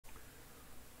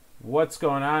What's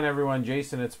going on, everyone?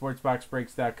 Jason at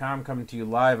SportsBoxBreaks.com coming to you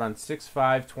live on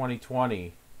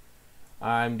 6/5/2020.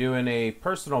 I'm doing a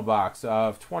personal box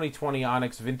of 2020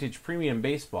 Onyx Vintage Premium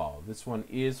Baseball. This one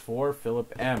is for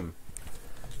Phillip M.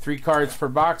 3 cards per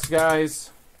box,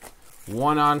 guys.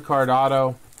 1 on-card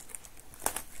auto.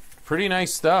 Pretty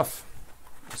nice stuff,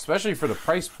 especially for the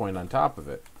price point on top of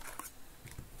it.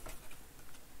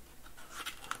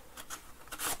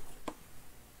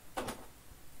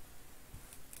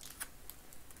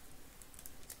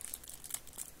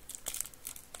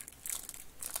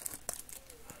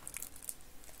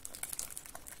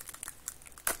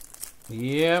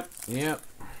 Yep.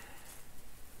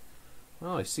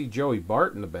 Well, I see Joey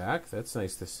Bart in the back. That's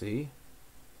nice to see.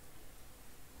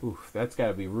 Oof, that's got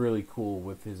to be really cool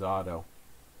with his auto.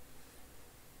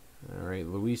 All right,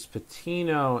 Luis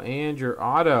Patino, and your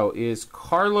auto is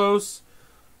Carlos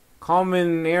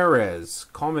Colmenares.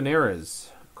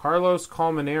 Carlos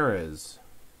Colmenares.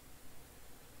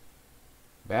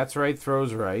 Bats right,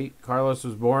 throws right. Carlos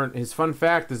was born, his fun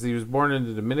fact is he was born in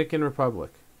the Dominican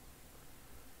Republic.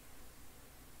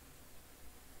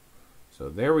 So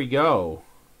there we go.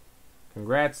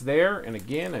 Congrats there. And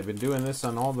again, I've been doing this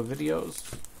on all the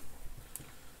videos.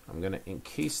 I'm going to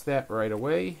encase that right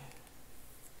away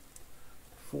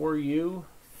for you,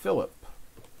 Phillip.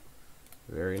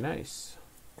 Very nice.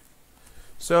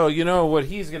 So, you know, what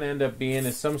he's going to end up being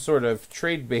is some sort of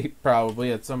trade bait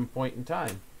probably at some point in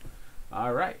time.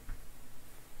 All right.